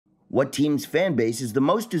What team's fan base is the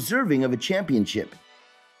most deserving of a championship?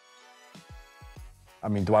 I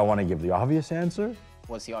mean, do I want to give the obvious answer?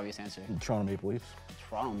 What's the obvious answer? Toronto Maple Leafs.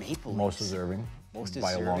 Toronto Maple Leafs. Most deserving. Most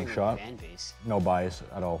by a long deserving shot. fan base. No bias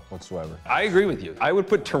at all whatsoever. I agree with you. I would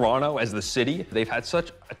put Toronto as the city. They've had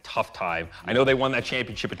such a tough time. I know they won that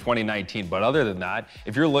championship in 2019, but other than that,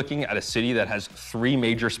 if you're looking at a city that has 3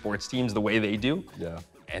 major sports teams the way they do, Yeah.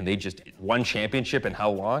 and they just won championship in how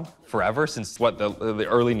long? Forever, since what, the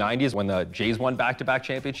early 90s when the Jays won back-to-back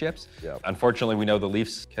championships? Yep. Unfortunately, we know the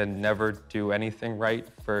Leafs can never do anything right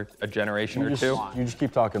for a generation or two. You just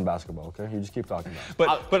keep talking basketball, okay? You just keep talking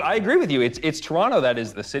basketball. But I agree with you. It's Toronto that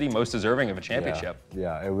is the city most deserving of a championship.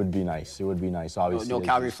 Yeah, it would be nice. It would be nice, obviously. No, as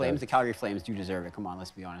Calgary you said. Flames. The Calgary Flames do deserve it. Come on,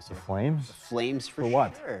 let's be honest here. Flames? Flames for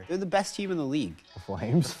what? sure. They're the best team in the league. The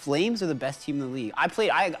Flames? Flames are the best team in the league. I've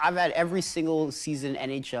had every single season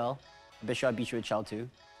NHL. I bet you I beat you at Chell too.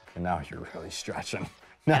 And now you're really stretching.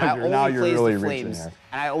 And I Now only you're play as really the reaching Flames. there.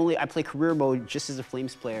 And I play career mode just as a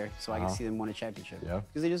Flames player, so I can see them win a championship. Yeah?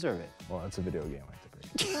 Because they deserve it. Well, it's a video game, I think.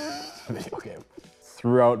 It's a video game.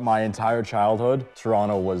 Throughout my entire childhood,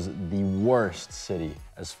 Toronto was the worst city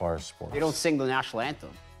as far as sports. They don't sing the national anthem.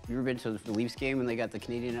 You ever been to the Leafs game when they got the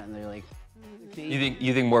Canadian and they're like,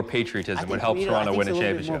 You think more patriotism would help Toronto win a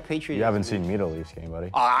championship? You haven't seen me at a Leafs game, buddy.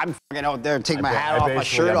 Oh, I'm fucking out there, take my hat off, my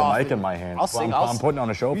basically shirt have off. a mic in my hand. I'll sing. I'm putting on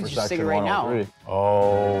a show You for just sing Section it right now. 103.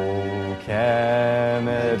 Oh,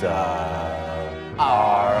 Canada,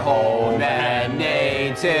 Our home and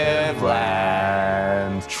native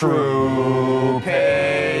land, true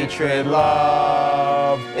patriot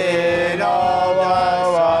love, in all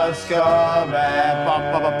of us come and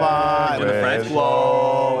With the French.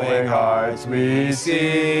 flowing hearts we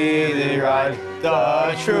see thee ride,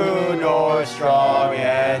 the true north strong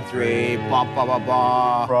and free,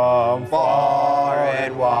 from far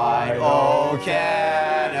and wide, oh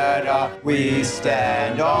Canada, we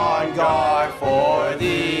stand on guard for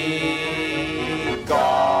thee.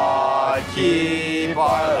 God keep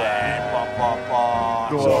our land,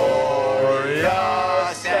 glorious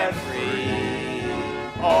and free.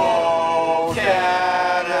 Oh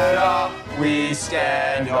Canada, we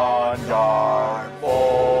stand on guard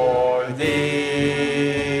for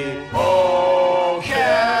thee. Oh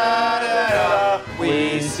Canada,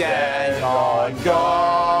 we stand on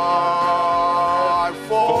guard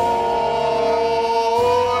for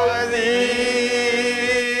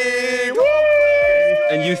thee.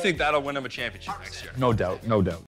 And you think that'll win them a championship next year? No doubt, no doubt.